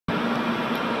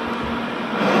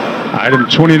Item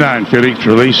 29, Felix,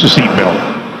 release the seatbelt.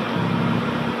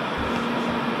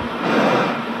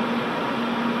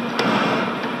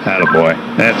 Attaboy,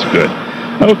 that's good.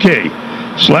 Okay,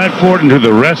 slide forward into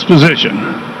the rest position.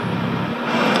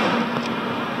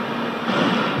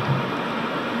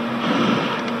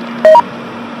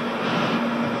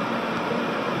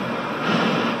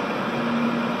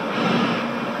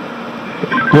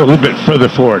 Go a little bit further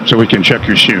forward so we can check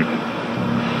your chute.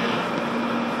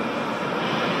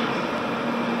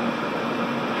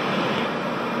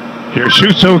 Your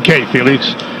chute's okay,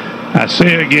 Felix. I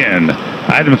say again,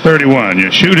 item 31,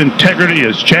 your chute integrity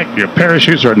is checked. Your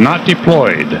parachutes are not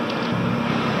deployed.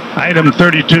 Item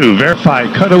 32, verify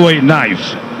cutaway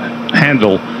knife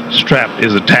handle strap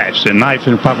is attached and knife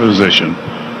in proper position.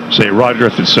 Say Roger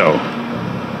if it's so.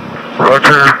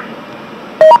 Roger.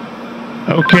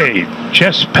 Okay,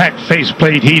 chest pack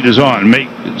faceplate heat is on. Make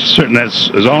certain that's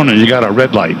on and you got a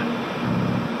red light.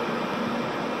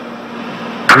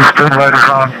 Red light is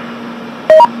on.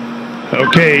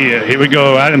 Okay, here we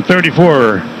go. Item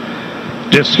 34,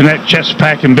 disconnect chest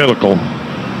pack umbilical.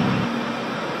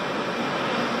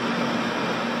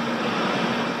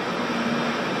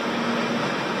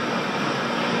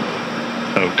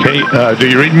 Okay, do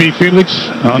you read me, Felix,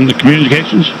 on the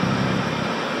communications?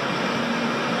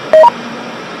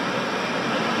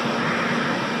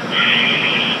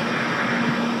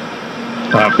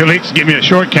 Felix, give me a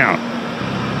short count.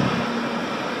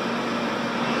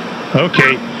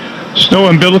 Okay. Stow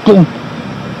umbilical.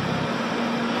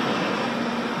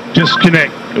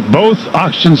 Disconnect both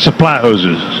oxygen supply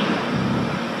hoses.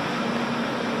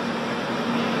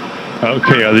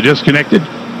 Okay, are they disconnected?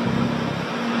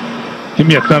 Give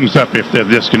me a thumbs up if they're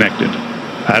disconnected.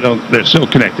 They're still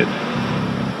connected.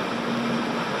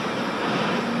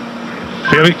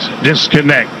 Felix,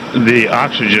 disconnect the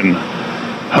oxygen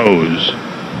hose.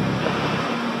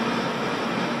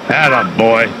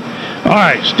 Attaboy. All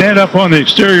right, stand up on the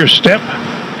exterior step.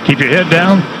 Keep your head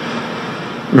down.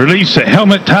 Release the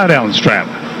helmet tie-down strap.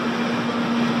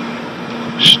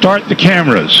 Start the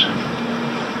cameras.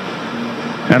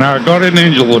 And our guardian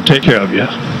angel will take care of you.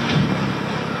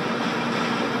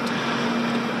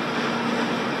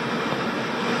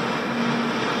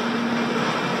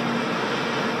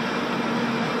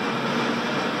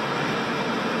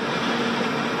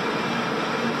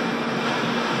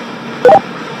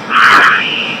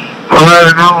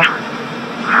 I know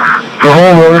the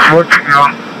whole road is working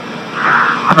out.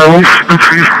 And I wish you could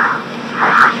see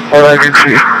what I can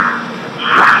see.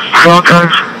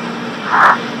 Sometimes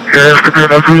you have to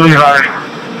get up really high.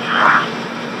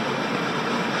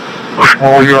 How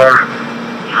small you are.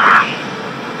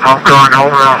 I'm going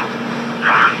home now.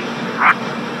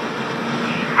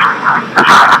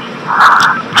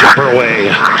 Jumper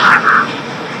away.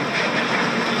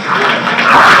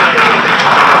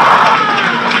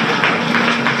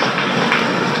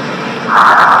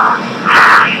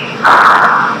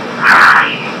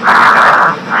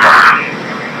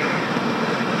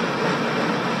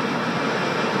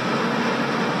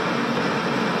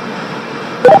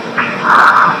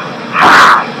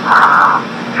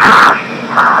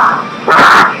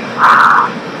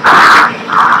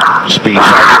 Speed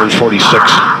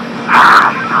 546.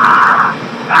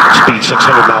 Speed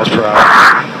 600 miles per hour.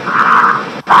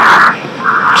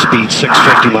 Speed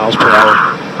 650 miles per hour.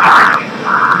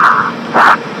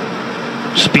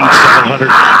 Speed 700.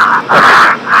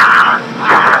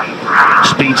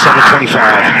 Speed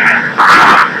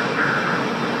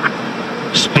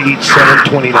 725. Speed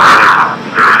 729.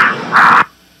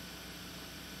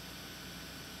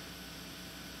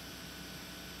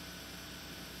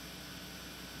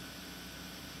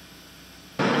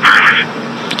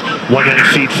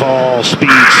 Feet fall, speed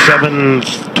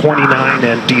 729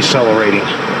 and decelerating.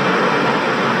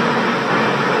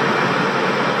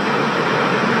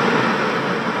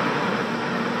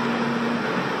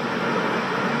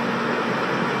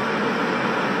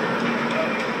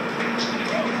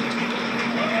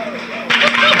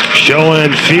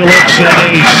 Showing Felix in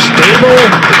a stable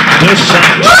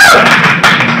descent.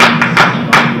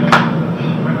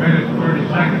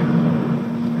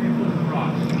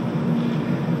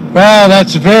 Well,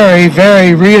 that's very,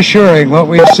 very reassuring what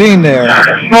we've seen there.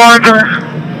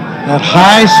 That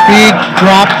high speed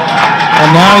drop,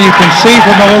 and now you can see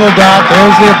from the little dot,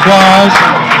 there's the applause.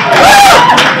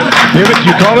 Felix,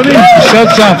 you calling me? He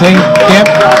said something.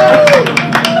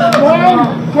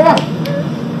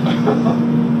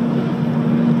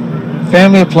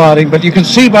 Family applauding, but you can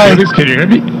see by Felix, can you hear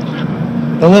me?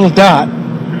 the little dot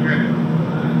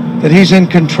that he's in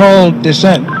controlled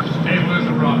descent.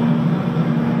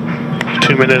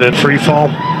 2 minute in free fall.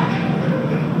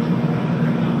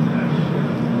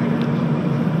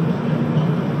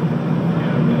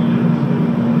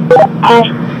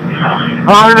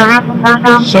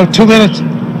 So 2 minutes.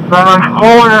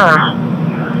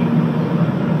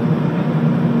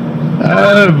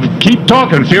 Keep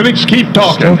talking, Felix. Keep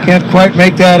talking. Still can't quite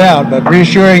make that out, but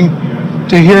reassuring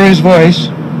to hear his voice.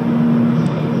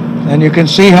 And you can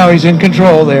see how he's in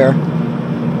control there.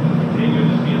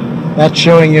 That's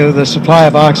showing you the supply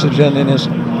of oxygen in his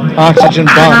oxygen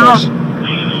bottles.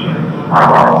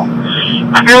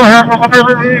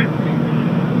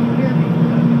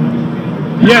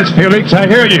 Yes, Felix, I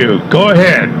hear you. Go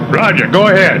ahead. Roger, go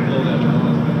ahead.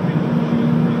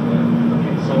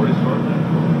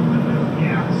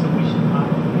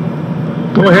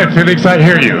 Go ahead, Felix, I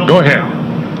hear you. Go ahead.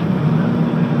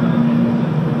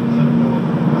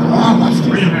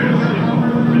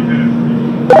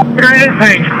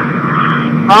 Anything.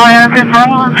 I have been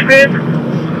following speed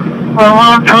for a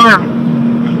long time.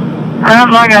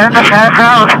 Sounds like I had to pass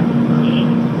out.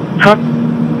 For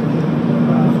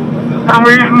some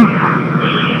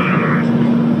reason.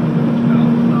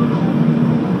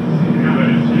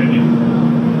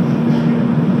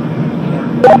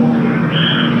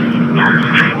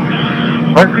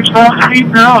 Let's be small speed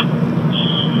now.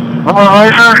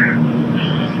 Otherwise,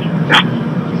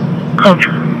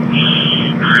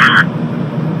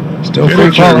 Still free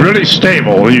Felix, you're falling. really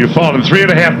stable. You fall in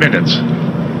 3.5 minutes.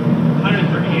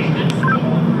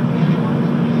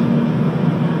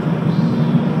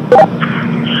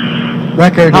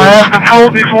 Record I is have been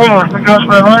told before because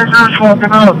my laser is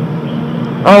fogging up.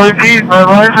 Oh, indeed, my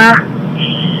laser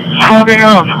is fogging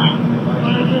up.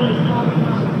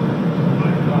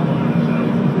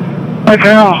 I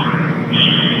tell.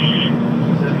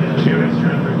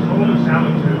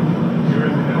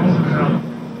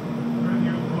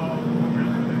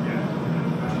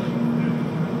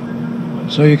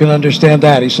 so you can understand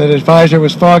that. He said his visor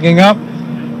was fogging up,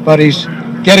 but he's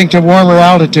getting to warmer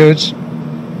altitudes.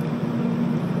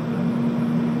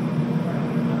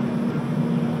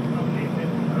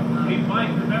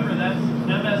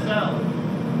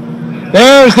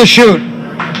 There's the chute.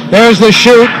 There's the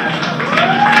chute.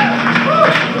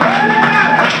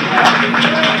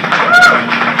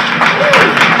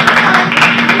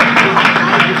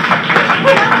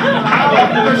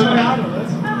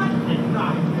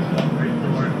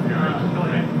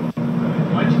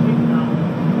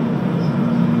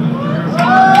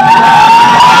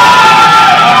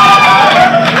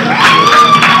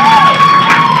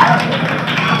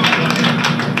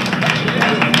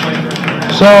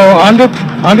 So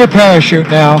under parachute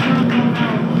now.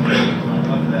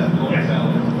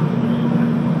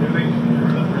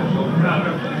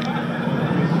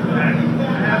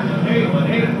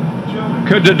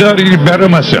 Could have done any better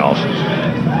myself.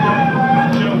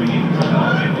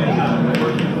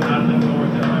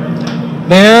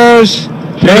 There's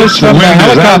Felix, the from wind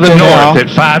is out of the helicopter now. north at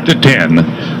 5 to 10.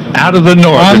 Out of the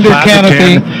north Under at 5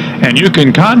 canopy. to 10. And you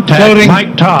can contact Floating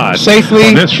Mike Todd safely-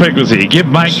 on this frequency. Give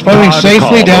Mike Floating Todd a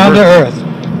safely call. down Over. to Earth.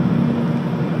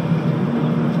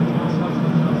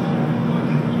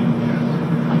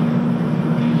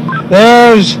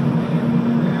 There's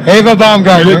Ava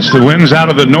Baumgartner. Felix, the wind's out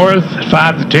of the north,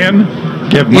 5 to 10.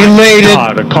 Give Mike Elated.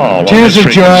 Todd a call on Tears this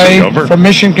of frequency. joy Over. from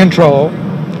Mission Control.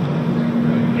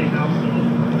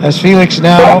 As Felix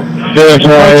now Yes,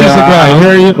 approaches the I ground.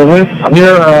 hear you. The winds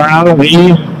here are out of the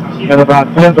east at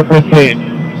about 10 to 15.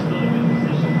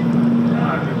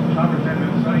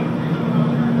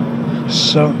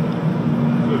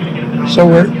 So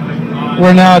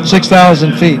we're now at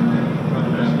 6,000 feet.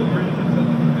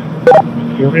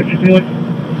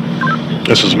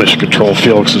 This is Mission Control.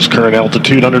 Felix's current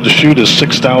altitude under the chute is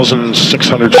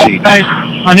 6,600 feet. Hey,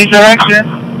 I need direction.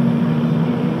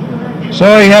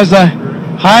 So he has the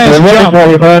highest We're looking jump.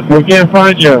 for you, bud. We can't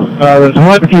find you. There's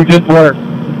one key didn't work.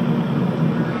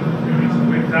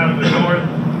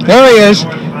 There he is.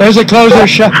 There's a closer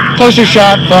shot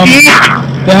from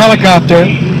the helicopter.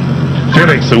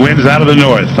 Felix, the wind's out of the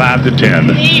north, 5 to 10.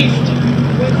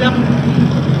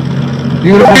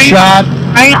 Beautiful shot.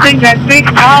 Facing that big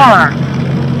tower.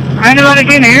 Anybody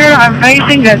can hear? I'm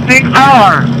facing that big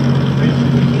tower.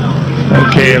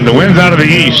 Okay, and the wind's out of the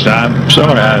east. I'm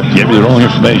sorry, I gave you the wrong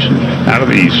information. Out of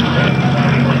the east.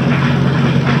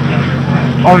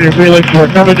 Oh, you're Felix. We're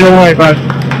coming your way, bud.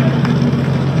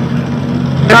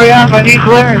 Hurry up, I need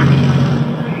clearance.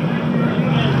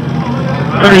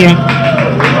 Hurry up.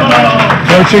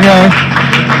 Approaching Earth.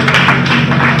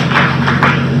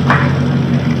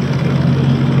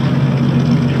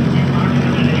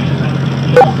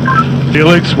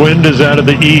 Felix, wind is out of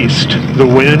the east. The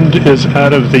wind is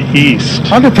out of the east.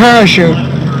 Under parachute,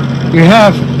 you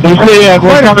have We're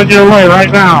coming your way right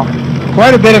now.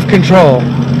 quite a bit of control.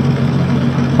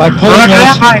 by pulling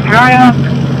this.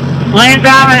 Lane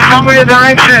down in some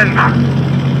direction.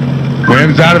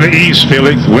 Winds out of the east,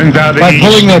 Felix. Winds out of the By east.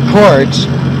 pulling the cords,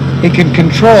 he can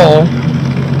control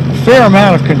a fair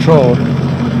amount of control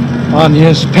on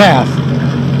his path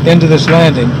into this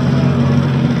landing.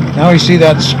 Now we see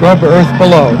that scrub earth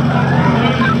below.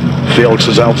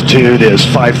 Felix's altitude is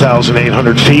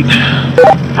 5,800 feet.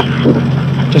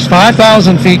 Just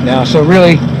 5,000 feet now, so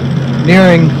really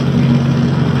nearing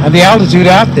the altitude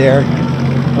out there.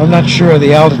 I'm not sure of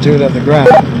the altitude of the ground.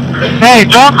 Hey,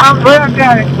 don't come clear,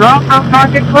 guys. Don't come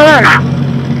target clear.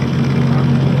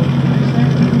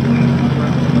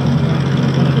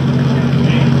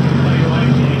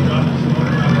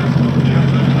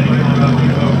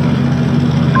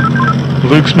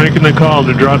 Luke's making the call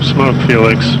to drop smoke,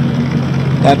 Felix.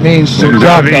 That means to Winds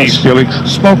drop out of the a east, Felix.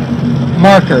 smoke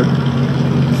marker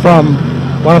from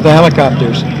one of the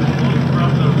helicopters.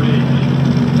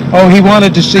 Oh, he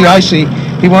wanted to see, I see.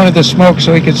 He wanted the smoke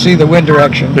so he could see the wind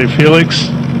direction. Hey, Felix,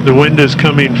 the wind is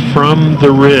coming from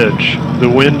the ridge. The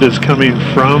wind is coming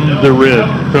from the ridge.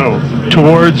 No,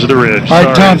 towards the ridge. Art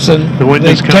Sorry. Thompson, The wind the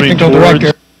is coming technical towards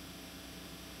director.